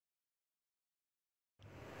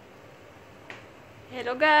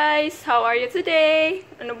Hello guys, how are you today?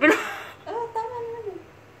 Ano ba? Oh, tama naman.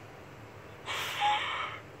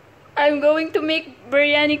 I'm going to make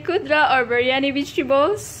biryani kudra or biryani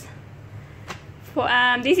vegetables.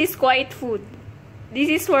 This is quiet food. This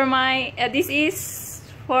is for my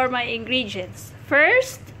ingredients.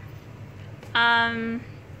 First,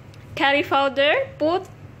 curry powder, put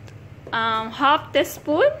half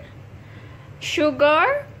teaspoon.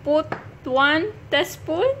 Sugar, put 1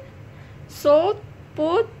 teaspoon. Salt,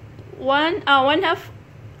 put 1/2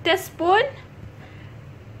 teaspoon.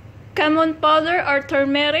 Cumin powder or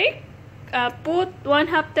turmeric, put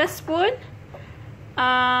 1/2 teaspoon.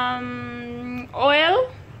 Oil,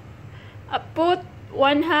 put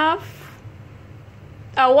 1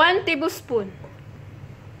 tablespoon.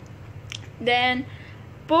 Then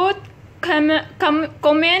put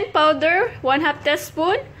cumin powder 1/2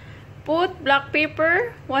 teaspoon. Put black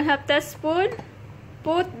pepper 1/2 teaspoon.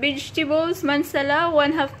 Put vegetables masala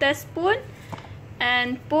 1/2 teaspoon.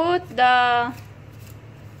 And put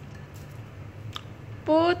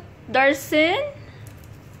darsin,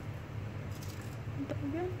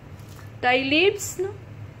 dye leaves, no?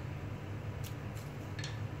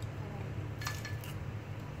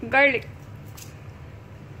 Garlic,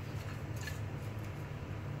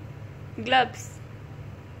 gloves,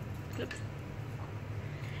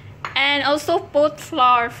 and also put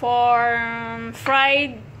flour for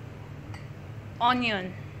fried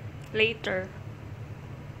onion later.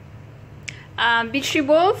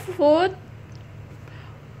 Vegetable food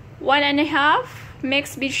 1/2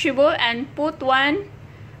 mixed vegetable and put 1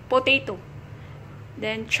 potato.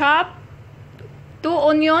 Then chop 2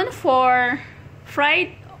 onion for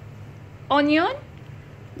fried onion.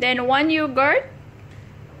 Then 1 yogurt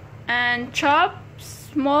and chop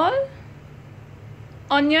small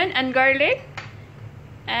onion and garlic.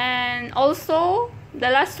 And also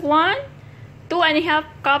the last one, 2.5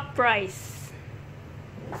 cup rice.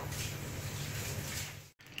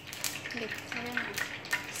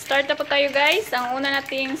 Start na po tayo guys. Ang una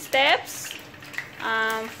nating steps,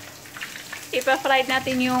 ipa-fry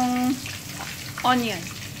natin yung onion.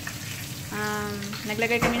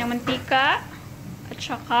 Naglagay kami ng mantika at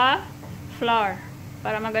saka flour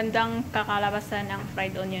para magandang kakalabasan ng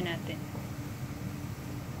fried onion natin.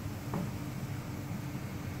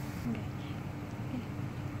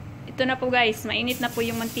 Ito na po guys, mainit na po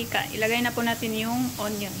yung mantika. Ilagay na po natin yung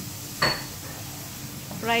onion.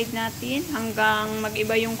 Fried natin hanggang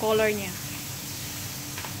mag-iba yung color niya.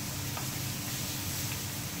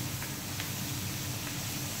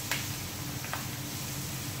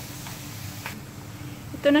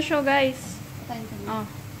 Ito na siya guys. Oh.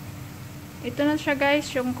 Ito na siya guys,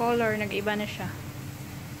 yung color. Nag-iba na siya.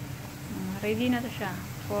 Ready na to siya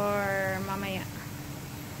for mamaya.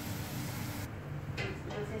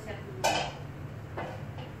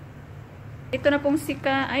 Ito na pong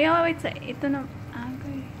ito na.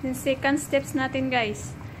 Okay. Yung second steps natin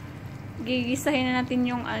guys. Gigisahin na natin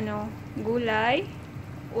yung gulay.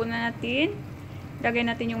 Una natin, lagay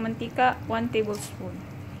natin yung mantika, 1 tablespoon.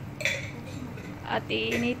 At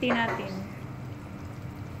iinitin natin.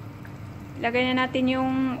 Lagay na natin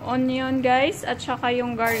yung onion guys at saka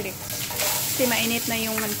yung garlic. Kasi mainit na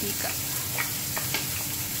yung mantika.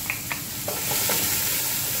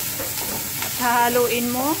 At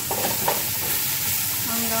hahaluin mo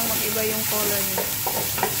hanggang mag-iba yung color niya.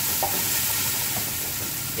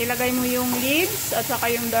 Ilagay mo yung leaves at saka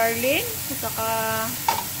yung darling at saka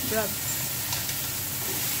gloves.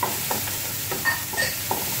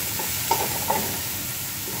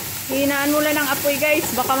 Hinaan mo lang ng apoy guys,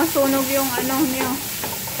 baka masunog yung nyo.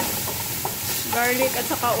 Garlic at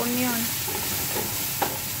saka onion.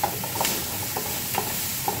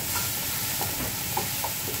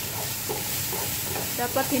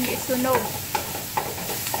 Dapat hindi sunog.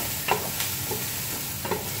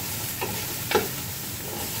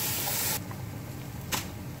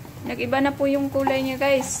 Nag-iba na po yung kulay niya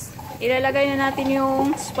guys. Ilalagay na natin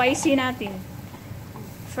yung spicy natin.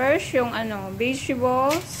 First, yung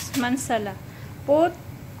vegetables, masala. Put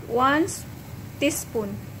 1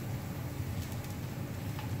 teaspoon.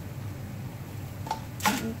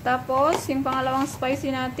 Tapos, yung pangalawang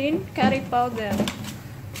spicy natin, curry powder.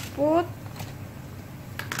 Put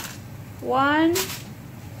 1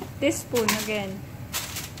 teaspoon again.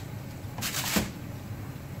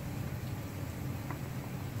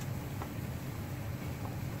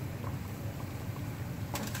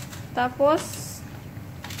 Tapos,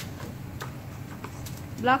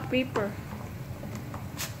 black pepper.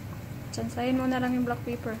 Tsansahin mo na lang yung black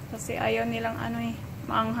pepper kasi ayaw nilang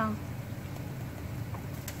maanghang.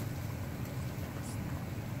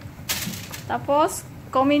 Tapos,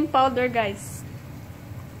 cumin powder guys.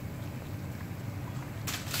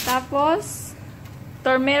 Tapos,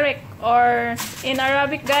 turmeric or in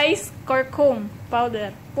Arabic guys, curcum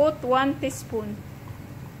powder. Put 1 teaspoon.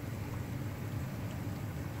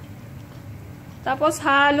 Tapos,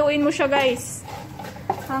 haluin mo siya guys.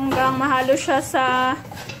 Hanggang mahalo siya sa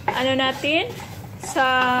ano natin,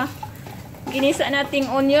 sa ginisa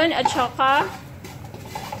nating onion at saka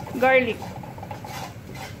garlic.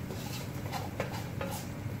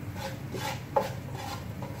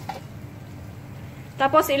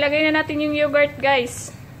 Tapos, ilagay na natin yung yogurt, guys.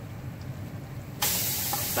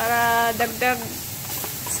 Para dagdag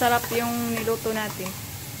sarap yung niluto natin.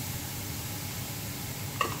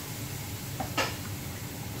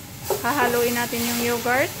 Hahaluin natin yung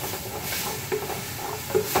yogurt.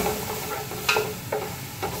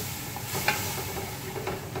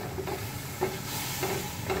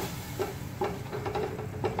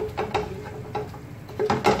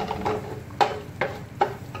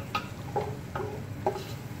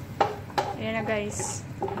 Guys,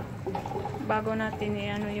 bago natin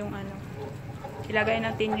ilagay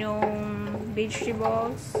natin yung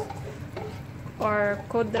vegetables or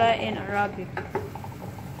Kudra in Arabic.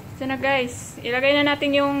 So na guys, ilagay na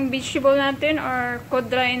natin yung vegetable natin or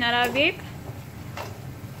Kudra in Arabic.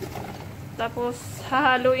 Tapos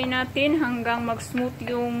hahaluin natin hanggang mag-smooth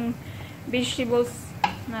yung vegetables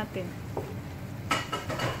natin.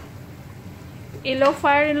 I-low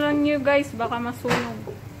fire lang nyo guys, baka masunog.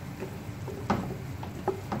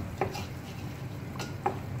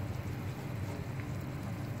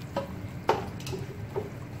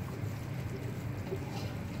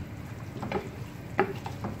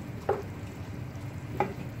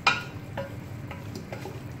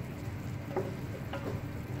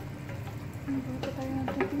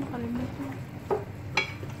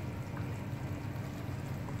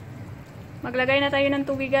 Maglagay na tayo ng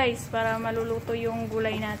tubig guys para maluluto yung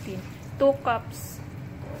gulay natin. 2 cups.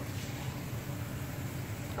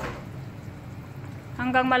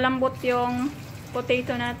 Hanggang malambot yung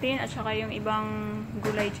potato natin at saka yung ibang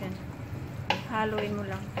gulay dyan. Haluin mo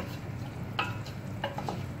lang.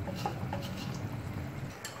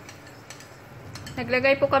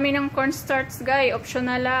 Naglagay po kami ng cornstarch guys.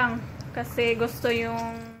 Optional lang. Kasi gusto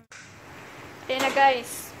yung... Ayan na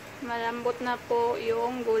guys. Malambot na po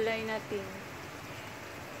yung gulay natin.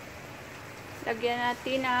 Lagyan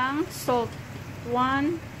natin ng salt.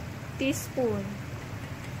 1 teaspoon.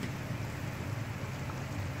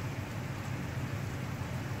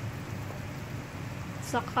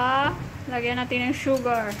 Saka, lagyan natin ng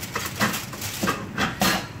sugar.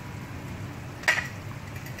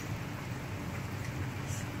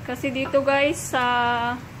 Kasi dito guys, sa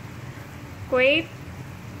Kuwait,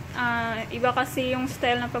 iba kasi yung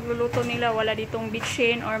style na pagluluto nila. Wala ditong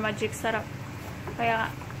bitchin or magic sarap.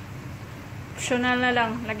 Kaya, optional na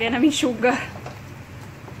lang. Lagyan namin sugar.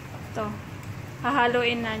 Ito.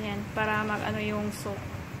 Hahaluin na yan para mag-ano yung soup.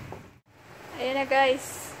 Ayan na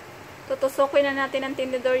guys. Tutusukin na natin ng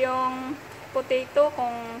tinidor yung potato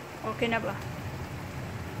kung okay na ba.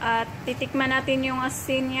 At titikman natin yung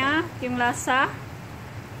asin niya, yung lasa.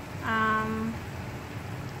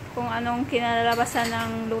 Kung anong kinalabasan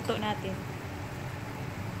ng luto natin.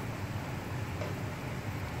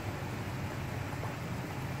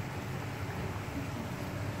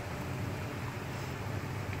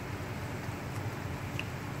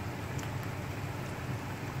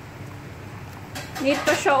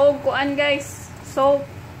 Nito siya og kuan guys. Salt.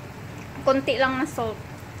 Konti lang na salt.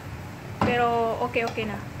 Pero okay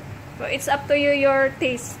na. So it's up to you, your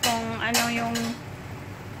taste kung ano yung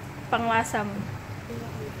panglasa mo.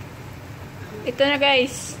 Ito na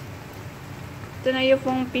guys. Ito na yung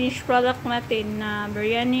pong finished product natin na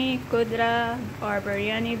biryani, Kudra, or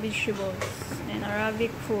biryani vegetables and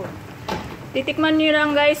Arabic food. Titikman nyo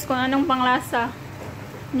lang guys kung anong panglasa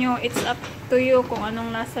nyo. It's up to you kung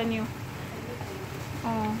anong lasa nyo.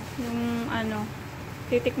 Oh, yung ano,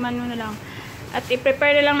 titikman mo na lang. At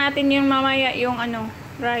i-prepare na lang natin yung mamaya yung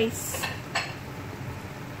rice.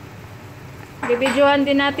 Bibidyohan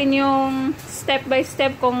din natin yung step by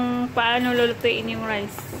step kung paano lulutuin yung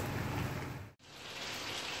rice.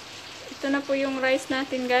 Ito na po yung rice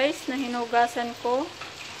natin guys na hinugasan ko.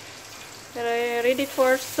 Ready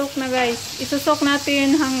for soak na guys. Isusok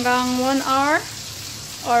natin hanggang 1 hour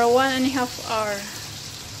or 1.5 hour.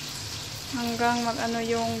 Hanggang mag-ano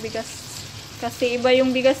yung bigas. Kasi iba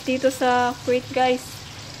yung bigas dito sa Kuwait guys.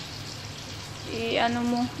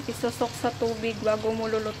 Isusok sa tubig bago mo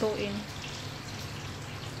lulutuin.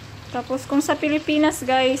 Tapos kung sa Pilipinas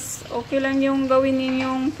guys, okay lang yung gawin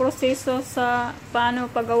ninyong proseso sa paano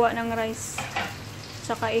paggawa ng rice.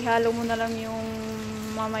 Saka ihalo mo na lang yung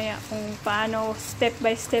mamaya kung paano, step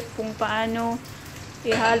by step kung paano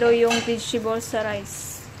ihalo yung vegetables sa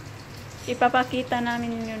rice. Ipapakita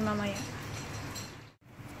namin yun mamaya.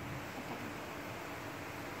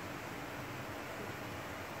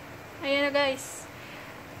 Ayan na guys.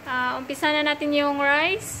 Umpisa na natin yung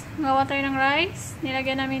rice. Gawa tayo ng rice.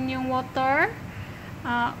 Nilagyan namin yung water,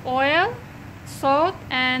 oil, salt,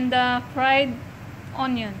 and fried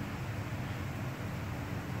onion.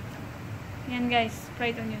 Yan guys,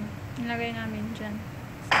 fried onion. Nilagay namin dyan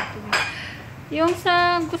sa tubig. Yung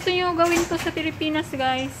sa gusto nyo gawin to sa Pilipinas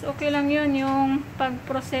guys, okay lang yun. Yung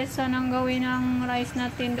pagproseso ng gawin ng rice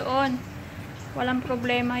natin doon. Walang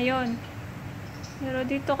problema yon. Pero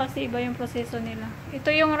dito kasi iba yung proseso nila.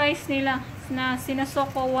 Ito yung rice nila na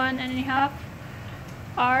sinasok ko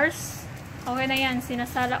 1.5 hours. Okay na yan.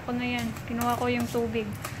 Sinasala ko na yan. Kinuha ko yung tubig.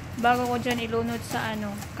 Bago ko dyan ilunod sa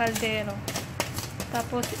kaldero.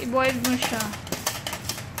 Tapos i-boil mo siya.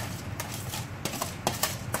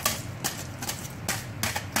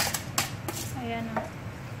 Ayan o.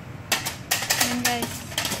 Ayan guys.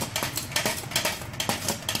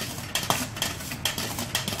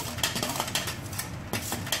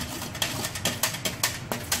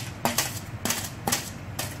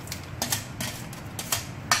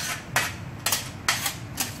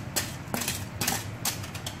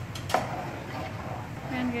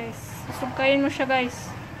 Ayan guys. Susugkayin mo siya guys.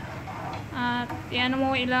 At yan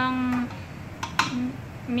mo ilang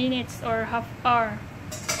minutes or half hour.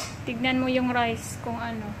 Tignan mo yung rice kung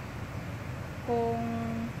kung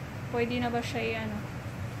pwede na ba siya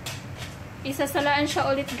isasalaan siya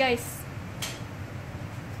ulit guys.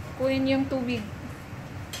 Kunin yung tubig.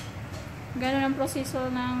 Ganun ang proseso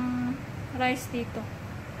ng rice dito.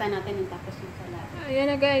 Ita natin yung tapos yung sala.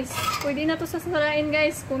 Ayan na guys. Pwede na to sasalain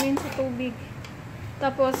guys. Kunin sa tubig.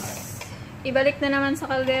 Tapos ibalik na naman sa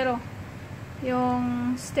kaldero.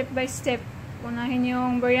 Yung step by step. Unahin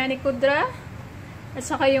yung biryani kudra. At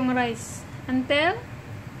saka yung rice. Until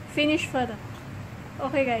finish product.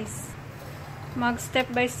 Okay guys. Mag step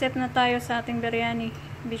by step na tayo sa ating biryani.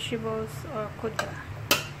 Vegetables or kudra.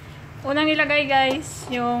 Unang ilagay guys,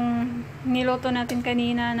 yung niluto natin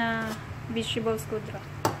kanina na vegetables kudra.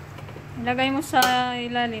 Ilagay mo sa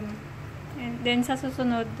ilalim. And then sa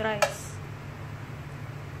susunod, rice.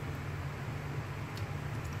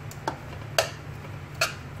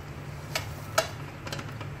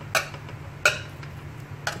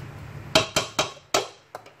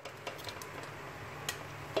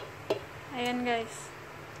 Ayan guys.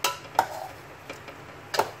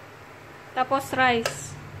 Tapos rice.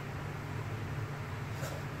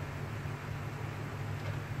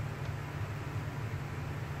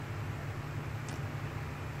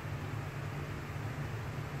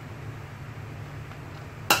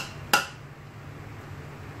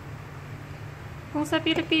 Kung sa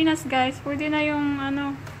Pilipinas guys, pwede na yung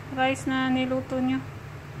rice na niluto nyo.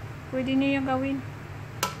 Pwede nyo yung gawin.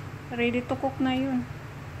 Ready to cook na yun.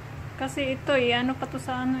 Kasi ito pa to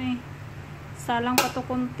sa salang pa to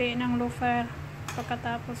konti ng low fire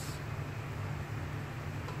pagkatapos.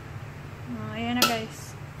 Ayan na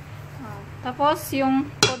guys. Tapos yung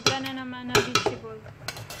kudra na naman na vegetable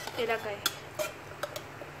ilagay.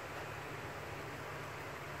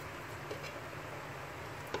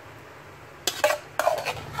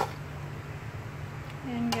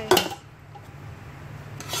 Ayan guys.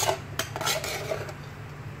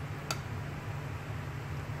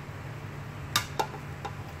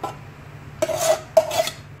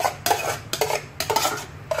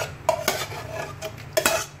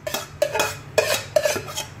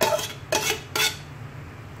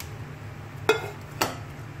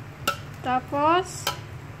 Tapos,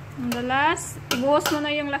 the last, ibuhos mo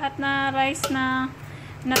na yung lahat na rice na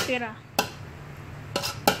natira.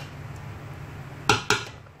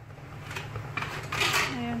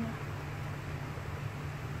 Ayan na.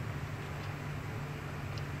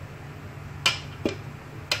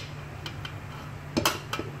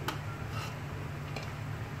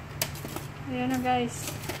 Ayan na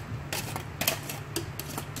guys.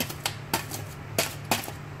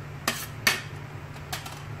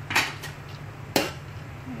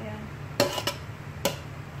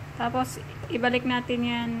 Tapos, ibalik natin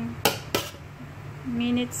yan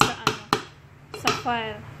minutes sa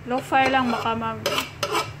fire. Low fire lang, baka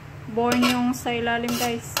mag-burn yung sa ilalim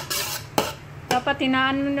guys. Dapat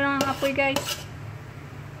tinaan mo na lang ang apoy guys.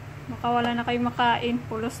 Baka wala na kayo makain.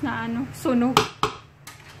 Pulos na sunog.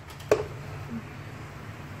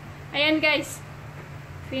 Ayan guys.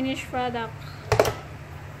 Finished product.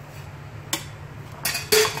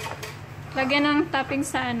 Lagyan ng topping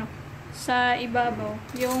sa ibabaw.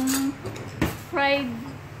 Yung fried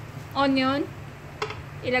onion,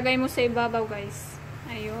 ilagay mo sa ibabaw guys.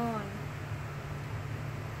 Ayun.